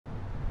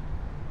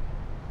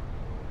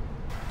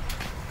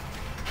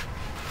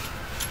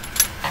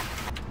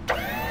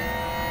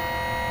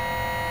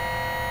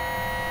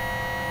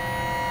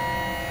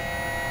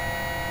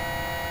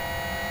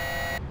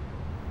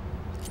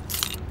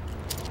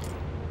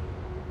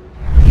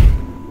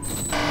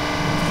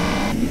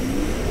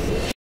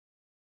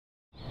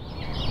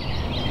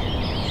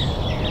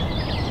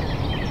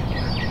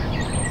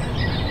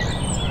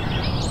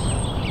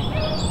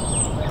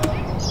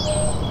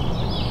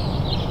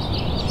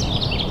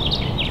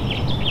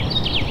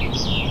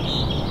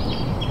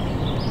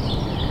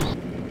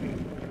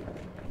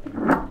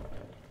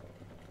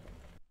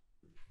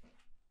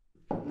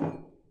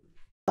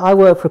I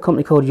work for a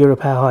company called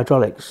Europower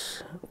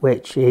Hydraulics,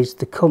 which is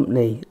the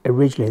company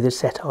originally that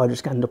set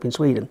Hydroscand up in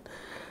Sweden.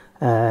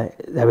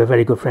 They were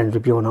very good friends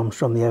with Bjorn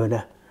Armstrong, the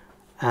owner,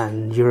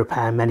 and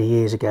Europower many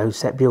years ago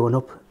set Bjorn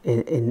up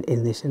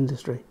in this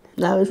industry.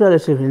 No, it was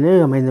relatively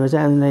new. I mean,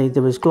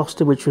 there was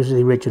Gloucester, which was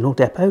the original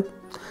depot.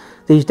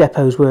 These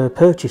depots were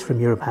purchased from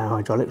Europower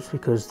Hydraulics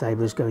because they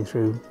was going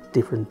through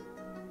different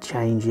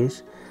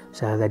changes,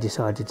 so they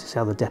decided to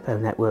sell the depot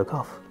network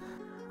off.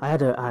 I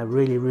had a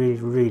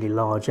really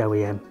large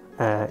OEM.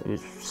 It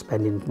was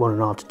spending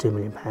 £1.5 to £2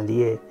 million a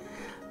year.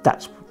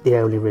 That's the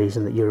only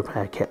reason that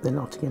Europower kept the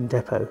Nottingham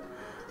depot.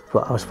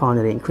 But I was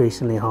finding it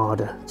increasingly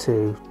harder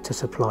to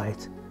supply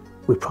it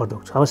with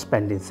product. I was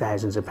spending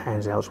thousands of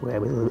pounds elsewhere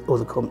with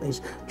other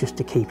companies just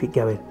to keep it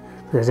going.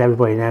 But as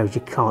everybody knows,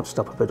 you can't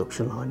stop a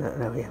production line at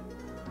an OEM.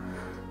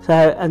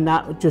 So, and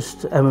that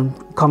just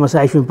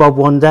conversation with Bob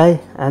one day,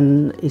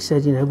 and he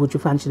said, you know, would you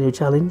fancy a new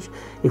challenge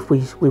if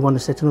we want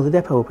to set another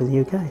depot up in the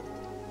UK?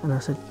 And I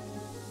said,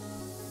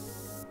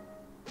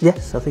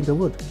 yes, I think I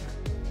would.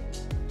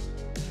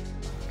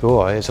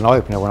 Oh, it's an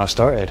eye-opener when I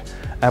started,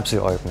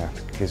 absolute eye-opener,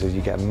 because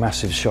you get a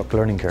massive shock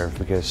learning curve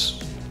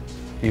because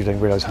you don't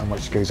realise how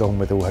much goes on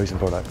with all hosing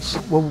products.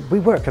 Well,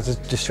 we work as a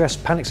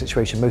distressed panic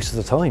situation most of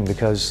the time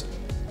because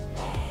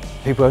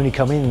people only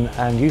come in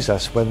and use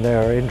us when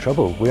they're in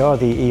trouble. We are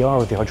the ER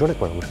of the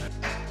hydraulic world.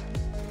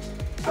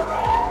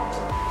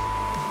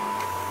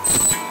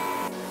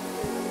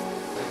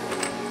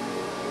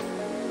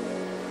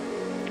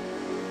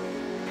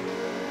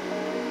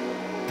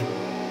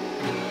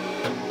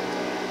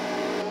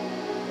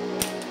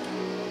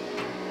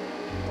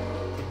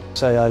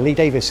 So Lee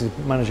Davis, the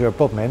manager of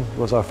Bodmin,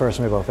 was our first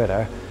mobile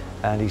fitter,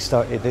 and he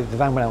started. The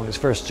van went out on his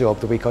first job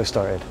the week I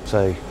started,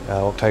 so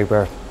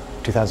October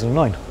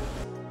 2009.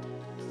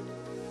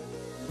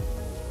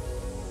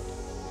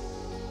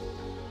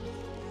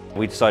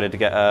 We decided to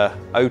get a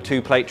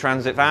O2 plate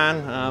transit van,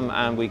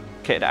 and we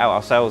kitted it out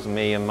ourselves,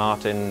 me and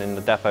Martin in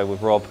the depot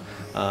with Rob.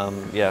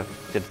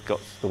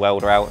 Got the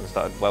welder out and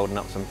started welding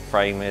up some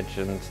frameage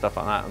and stuff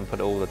like that and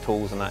put all the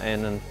tools and that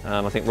in, and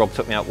I think Rob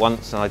took me out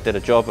once and I did a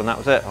job and that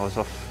was it. I was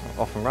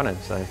off and running.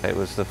 So it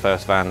was the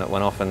first van that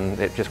went off and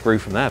it just grew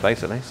from there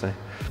basically. So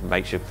it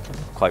makes you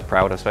quite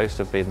proud, I suppose,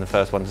 to be the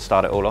first one to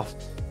start it all off.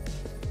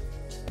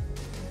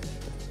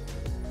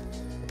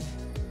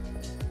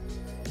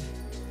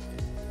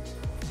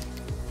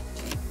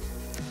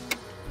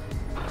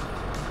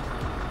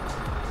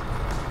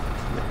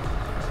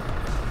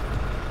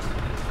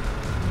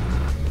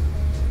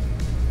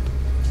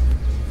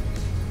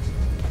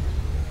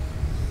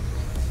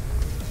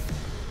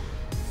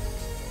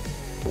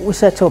 We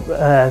set up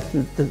the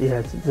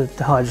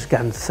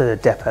Hydroscand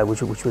third depot,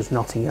 which was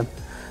Nottingham.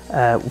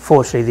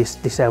 Fortunately, this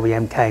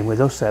OEM came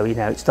with us, so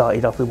it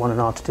started off with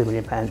 £1.5 to £2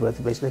 million worth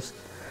of business.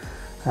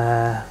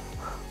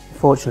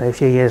 Fortunately, a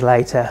few years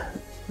later,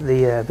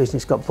 the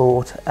business got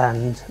bought,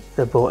 and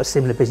they bought a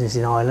similar business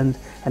in Ireland,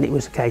 and it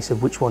was a case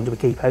of which one do we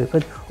keep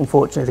open.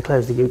 Unfortunately, they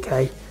closed the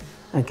UK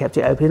and kept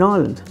it open in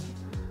Ireland,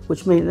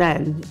 which meant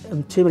then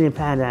 £2 million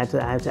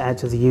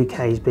out of the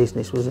UK's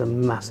business was a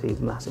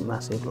massive loss.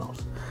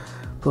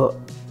 But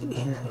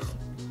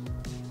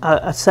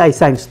I'd say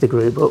thanks to the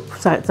group, but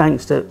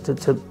thanks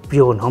to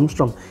Bjorn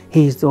Armstrong.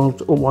 He's the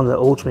one that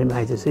ultimately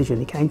made the decision.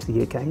 He came to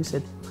the UK and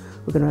said,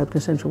 we're going to open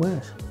a central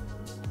warehouse.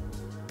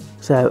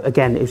 So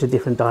again, it was a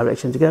different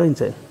direction to go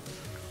into.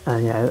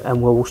 And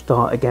we'll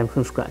start again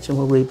from scratch and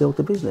we'll rebuild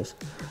the business.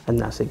 And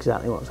that's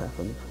exactly what's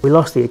happened. We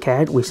lost the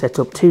account. We set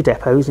up 2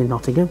 depots in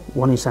Nottingham,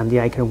 one in Sandy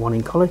Acre and one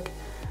in Colwick.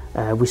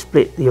 We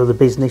split the other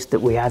business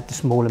that we had, the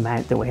small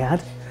amount that we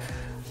had.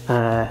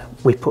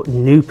 We put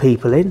new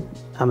people in.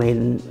 I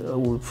mean,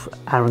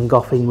 Aaron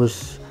Goffin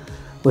was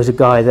a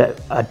guy that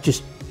I'd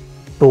just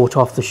bought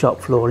off the shop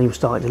floor, and he was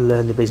starting to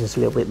learn the business a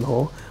little bit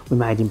more. We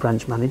made him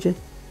branch manager,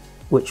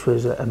 which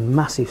was a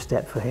massive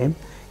step for him.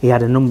 He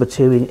had a number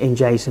 2 in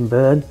Jason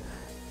Byrne,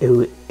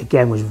 who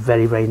again was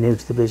very new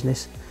to the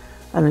business.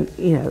 And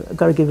I've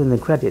got to give them the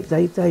credit.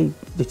 They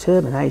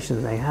determination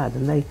that they had,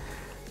 and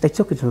they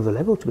took it to another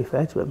level, to be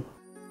fair to them.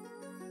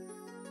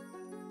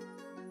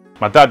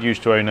 My dad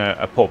used to own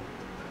a pub.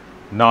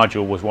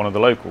 Nigel was one of the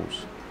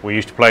locals. We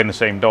used to play in the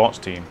same darts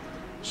team.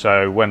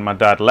 So when my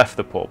dad left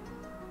the pub,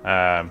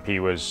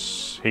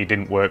 he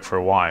didn't work for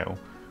a while.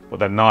 But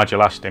then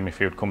Nigel asked him if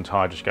he would come to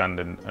Hydroscand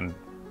and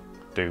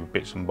do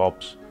bits and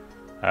bobs.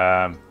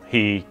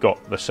 He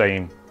got the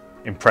same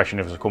impression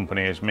of the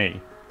company as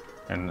me,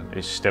 and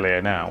is still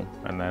here now.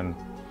 And then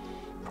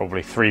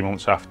probably 3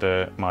 months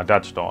after my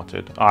dad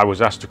started, I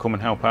was asked to come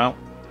and help out,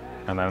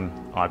 and then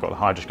I got the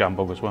Hydroscand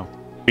bug as well.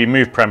 We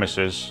moved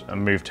premises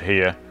and moved to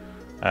here.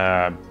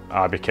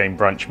 I became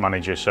branch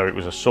manager, so it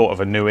was a sort of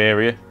a new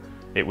area.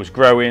 It was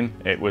growing,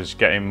 it was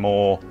getting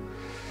more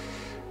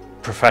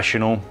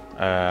professional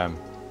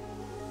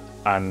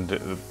and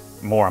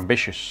more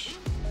ambitious.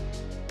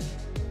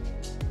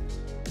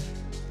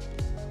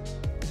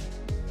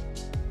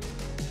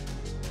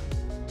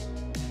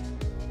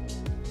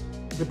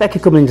 Rebecca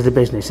coming into the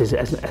business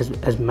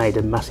has made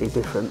a massive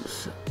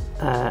difference,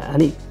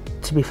 and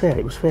to be fair,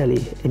 it was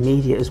fairly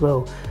immediate as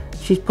well.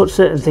 She's put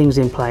certain things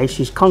in place.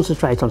 She's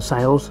concentrated on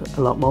sales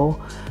a lot more.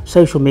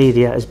 Social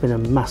media has been a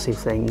massive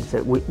thing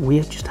that we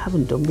just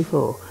haven't done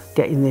before,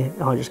 getting the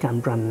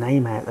Hydroscand brand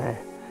name out there.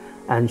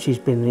 And she's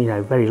been, you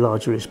know, very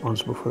largely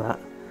responsible for that.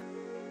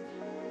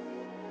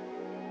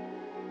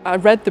 I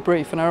read the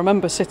brief and I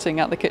remember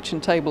sitting at the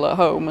kitchen table at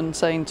home and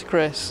saying to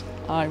Chris,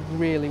 I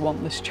really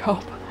want this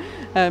job.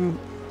 And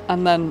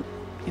then,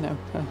 you know,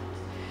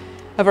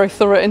 a very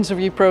thorough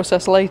interview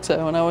process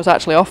later, when I was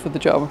actually offered the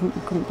job, I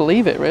couldn't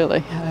believe it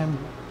really. I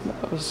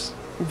was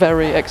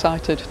very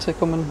excited to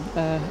come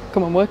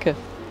and work here.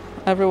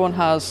 Everyone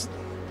has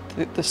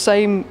the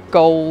same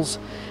goals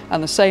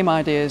and the same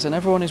ideas, and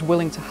everyone is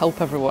willing to help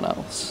everyone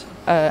else.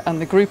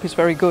 And the group is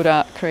very good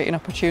at creating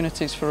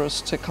opportunities for us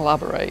to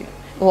collaborate.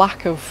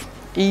 Lack of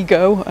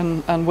ego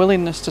and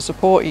willingness to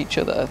support each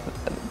other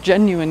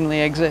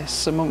genuinely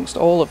exists amongst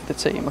all of the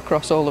team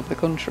across all of the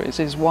countries,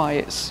 is why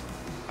it's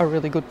a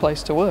really good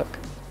place to work.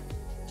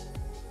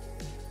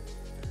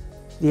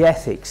 The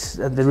ethics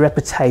and the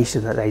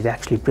reputation that they'd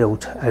actually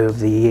built over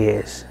the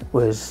years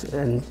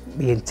and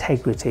the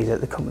integrity that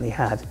the company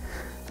had,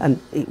 and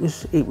it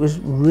was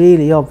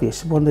really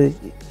obvious. One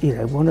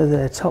of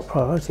their top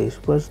priorities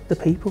was the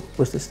people,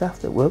 was the staff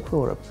that worked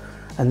for them,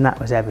 and that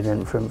was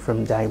evident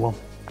from day one.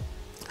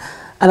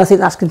 And I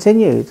think that's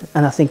continued,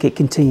 and I think it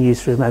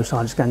continues through most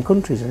Hydroscand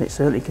countries, and it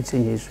certainly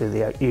continues through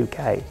the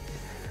UK.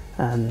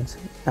 And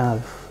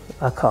I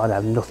can't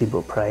have nothing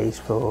but praise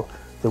for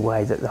the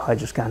way that the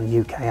Hydroscand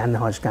UK and the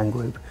Hydroscand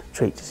Group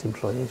treat its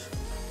employees.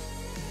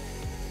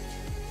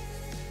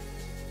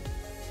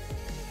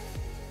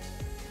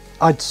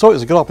 I saw it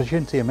as a good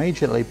opportunity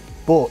immediately,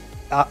 but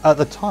at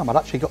the time I'd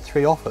actually got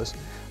 3 offers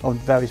on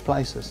various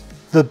places.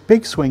 The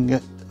big swing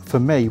for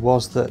me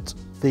was that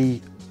the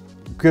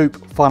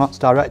group finance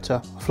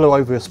director flew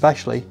over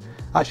especially,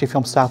 actually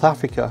from South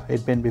Africa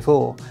he'd been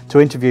before, to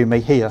interview me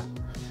here,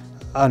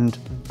 and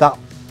that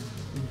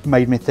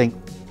made me think,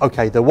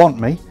 okay, they want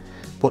me,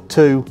 but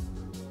 2,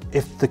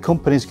 if the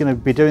company's going to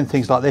be doing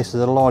things like this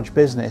as a large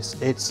business,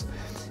 it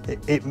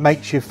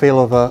makes you feel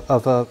of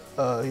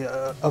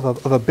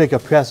a bigger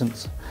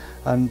presence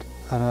and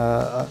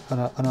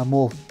a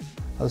more,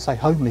 as I say,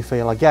 homely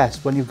feel, I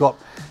guess, when you've got,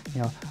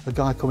 you know, a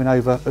guy coming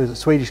over, a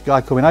Swedish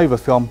guy coming over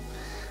from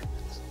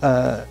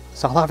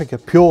South Africa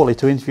purely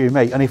to interview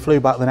me, and he flew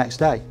back the next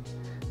day.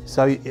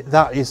 So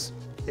that is,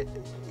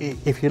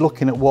 if you're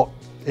looking at what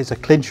is a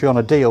clincher on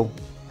a deal,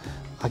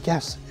 I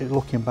guess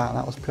looking back,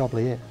 that was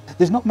probably it.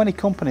 There's not many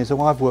companies who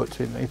I've worked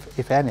with,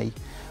 if any,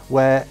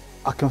 where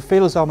I can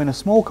feel as though I'm in a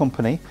small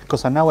company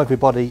because I know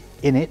everybody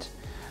in it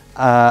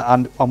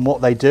and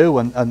what they do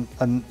and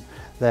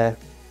their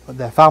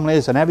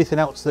families and everything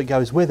else that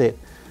goes with it.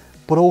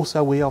 But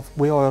also we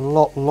are a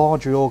lot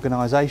larger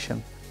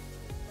organisation.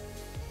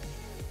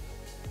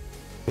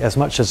 As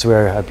much as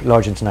we're a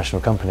large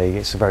international company,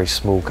 it's a very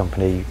small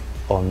company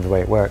on the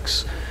way it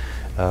works.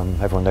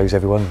 Everyone knows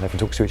everyone, everyone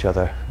talks to each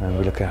other, and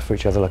we look after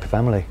each other like a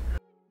family.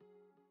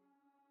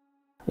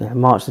 Yeah,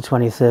 March the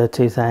 23rd,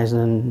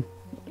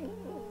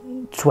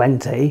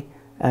 2020,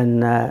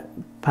 and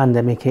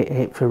pandemic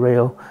hit for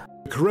real.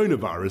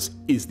 Coronavirus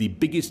is the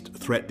biggest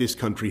threat this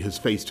country has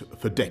faced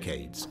for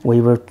decades. We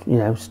were, you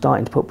know,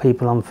 starting to put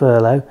people on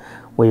furlough.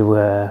 We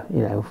were,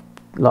 you know,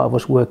 a lot of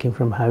us working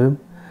from home.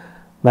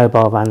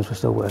 Mobile vans were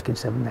still working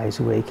 7 days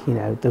a week. You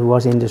know, there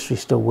was industry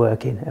still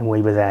working, and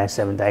we were there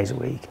 7 days a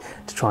week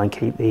to try and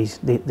keep these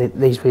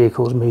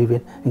vehicles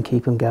moving and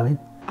keep them going.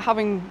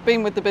 Having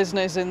been with the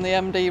business in the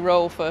MD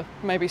role for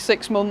maybe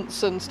 6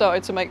 months and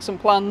started to make some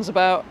plans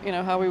about, you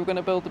know, how we were going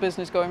to build the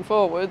business going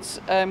forwards,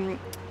 then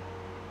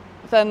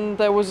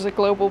there was a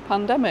global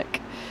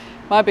pandemic.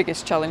 My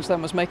biggest challenge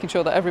then was making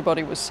sure that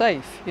everybody was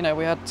safe. You know,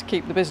 we had to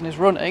keep the business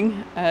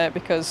running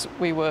because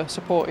we were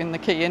supporting the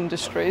key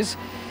industries.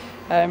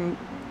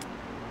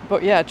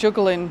 But yeah,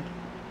 juggling,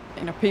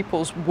 you know,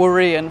 people's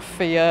worry and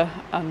fear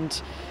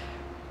and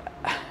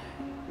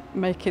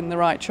making the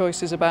right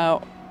choices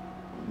about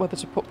whether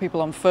to put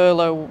people on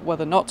furlough,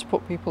 whether not to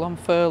put people on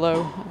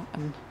furlough,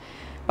 and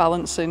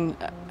balancing.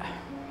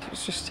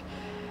 It's just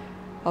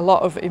a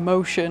lot of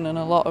emotion and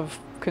a lot of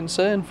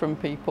concern from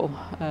people,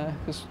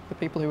 because the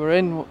people who were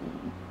in,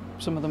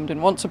 some of them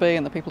didn't want to be,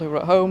 and the people who were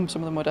at home,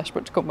 some of them were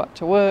desperate to come back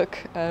to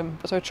work.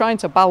 So trying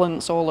to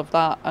balance all of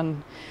that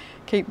and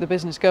keep the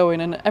business going,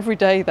 and every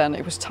day then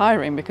it was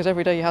tiring because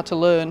every day you had to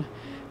learn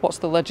what's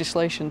the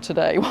legislation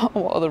today,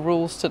 what are the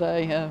rules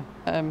today.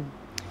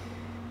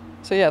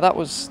 So yeah, that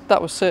was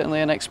certainly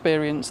an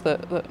experience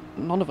that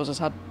none of us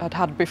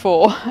had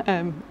before,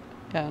 and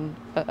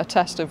a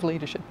test of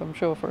leadership, I'm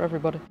sure, for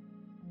everybody.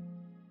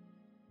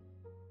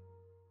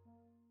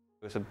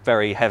 It's a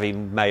very heavy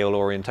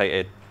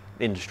male-orientated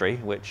industry,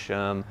 which you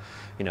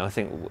know, I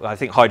think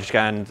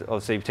Hydroscand,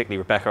 obviously, particularly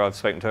Rebecca, I've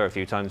spoken to her a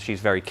few times. She's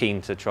very keen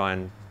to try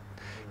and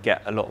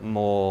get a lot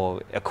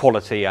more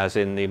equality, as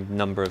in the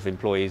number of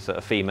employees that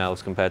are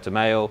females compared to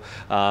male.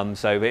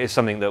 So it's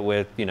something that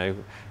we're, you know,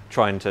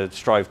 trying to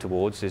strive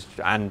towards,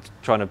 and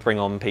trying to bring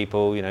on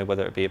people, you know,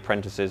 whether it be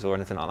apprentices or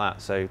anything like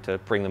that, so to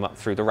bring them up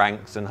through the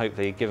ranks and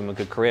hopefully give them a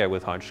good career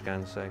with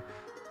Hydroscand. So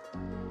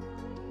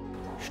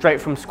straight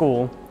from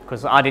school,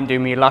 because I didn't do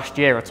me last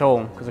year at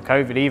all because of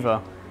COVID either.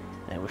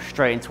 It was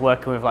straight into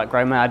working with like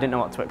grown men. I didn't know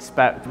what to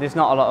expect. There's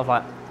not a lot of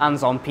like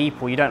hands-on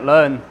people. You don't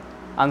learn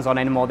hands-on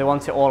anymore. They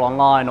want it all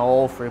online or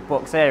all through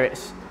books. Here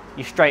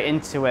you're straight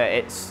into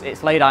it.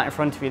 It's laid out in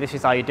front of you. This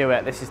is how you do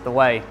it. This is the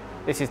way.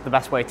 This is the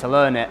best way to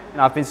learn it.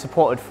 And I've been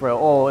supported through it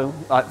all.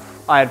 Like,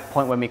 I had a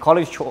point where my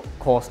college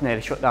course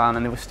nearly shut down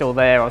and it was still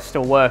there. I was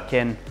still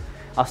working.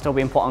 I was still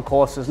being put on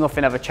courses.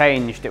 Nothing ever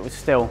changed. It was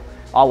still,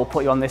 oh, we'll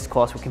put you on this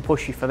course. We can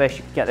push you for this.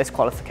 You can get this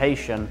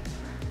qualification.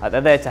 They're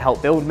there to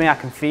help build me. I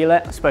can feel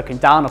it. Spoken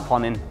down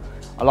upon in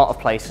a lot of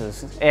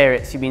places. Here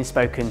it's you've been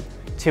spoken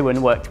to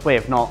and worked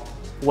with, not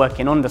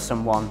working under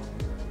someone.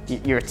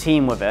 You're a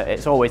team with it.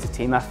 It's always a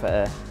team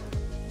effort here.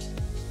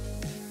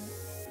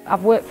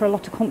 I've worked for a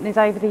lot of companies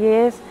over the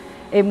years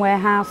in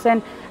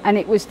warehousing, and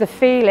it was the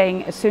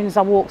feeling as soon as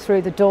I walked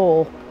through the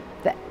door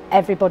that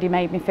everybody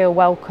made me feel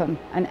welcome,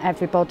 and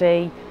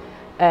everybody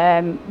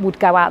would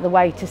go out of the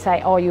way to say,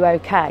 are you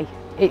okay?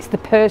 It's the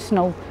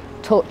personal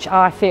touch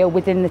I feel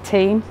within the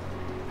team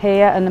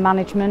here and the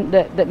management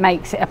that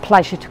makes it a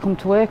pleasure to come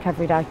to work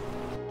every day.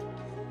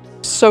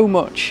 So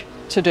much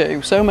to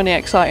do, so many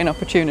exciting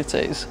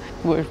opportunities.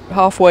 We're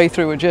halfway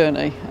through a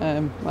journey,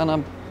 and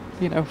I'm,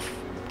 you know,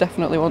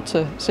 definitely want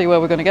to see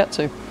where we're going to get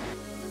to.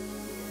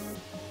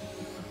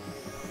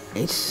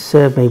 It's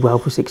served me well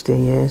for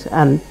 16 years,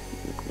 and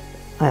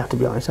I have to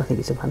be honest, I think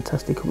it's a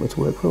fantastic company to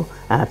work for,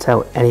 and I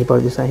tell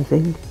anybody the same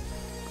thing.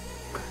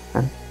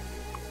 And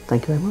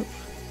thank you very much.